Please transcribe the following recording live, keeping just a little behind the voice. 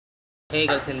Hey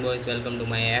girls and boys, welcome to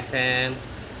my FM.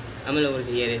 અમે લોકો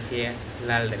જઈ રહ્યા છીએ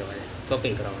લાલ દરવાજા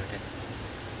શોપિંગ કરવા માટે.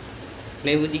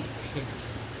 નહીં બુજી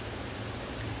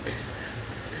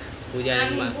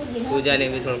પૂજાને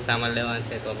બી થોડુંક સામાન લેવાનું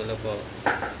છે, તો અમે લોકો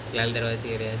લાલ દરવાજા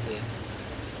જઈ રહ્યા છીએ.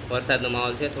 વરસાદનો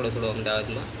માહોલ છે થોડો થોડો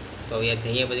અમદાવાદમાં, તો અહીંયા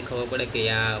જઈએ પછી ખબર પડે કે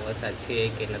અહીંયા વરસાદ છે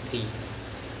કે નથી.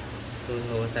 થોડો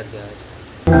થોડો વરસાદ બી આવે છે.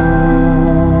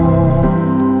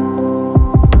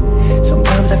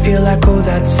 I feel like all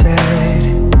that's said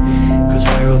goes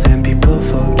viral, then people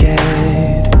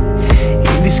forget.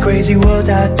 In this crazy world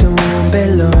I don't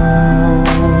belong.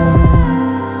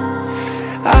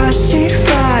 I see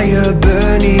fire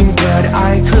burning but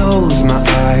I close my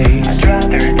eyes. I'd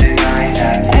rather deny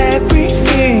that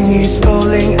everything is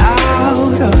falling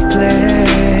out of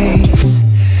place.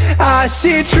 I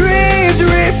see trees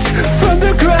ripped from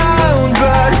the ground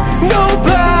but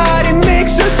nobody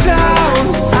makes a sound.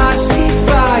 I see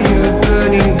fire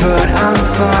burning but I'm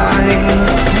fine.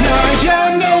 No,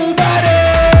 I'm nobody.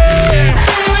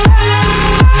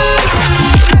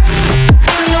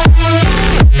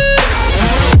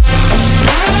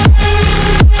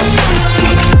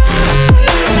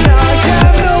 No, I'm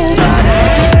nobody.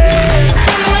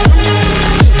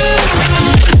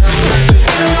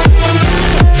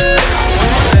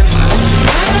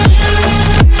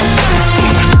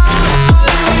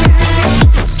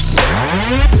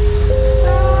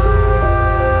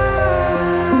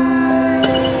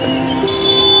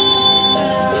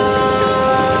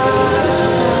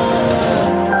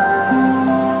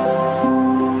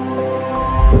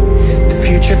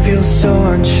 Feel so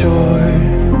unsure.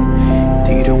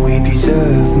 Didn't we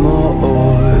deserve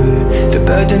more? The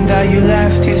burden that you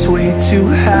left is way too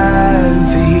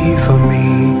heavy for me.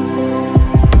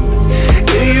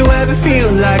 Do you ever feel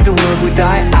like the world would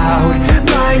die out?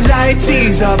 My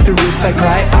anxiety's off the roof, I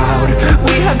cry out.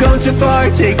 We have gone too far,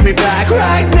 take me back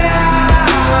right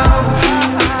now.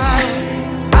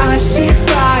 I see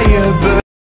fire burn.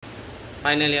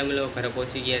 Finally અમે લોકો ઘરે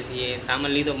પહોંચી ગયા છીએ.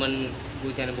 સામાન લીધો પણ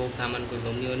પૂજાને બહુ સામાન કોઈ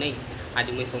ગમ્યો નહીં.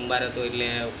 આજે મેં સોમવાર હતો એટલે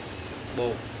બહુ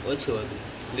ઓછું હતું.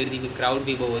 ગીરદી ક્રાઉડ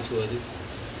બી બહુ ઓછું હતું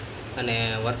અને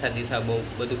વરસાદની હિસાબ બહુ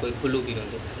બધું કોઈ ખુલ્લું બી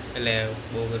નહોતું, એટલે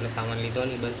બહુ એટલો સામાન લીધો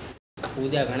નહીં. બસ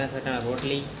પૂજા ઘણા થટાના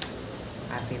રોટલી,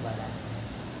 આશીર્વાદ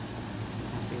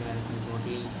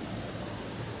રોટલી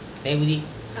નહીં બધી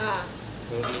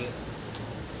રોટલી.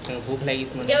 ભૂખ લાગી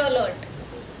છે મને.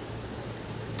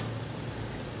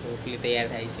 રોટલી તૈયાર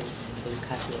થાય છે, બધું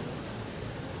ખાસું.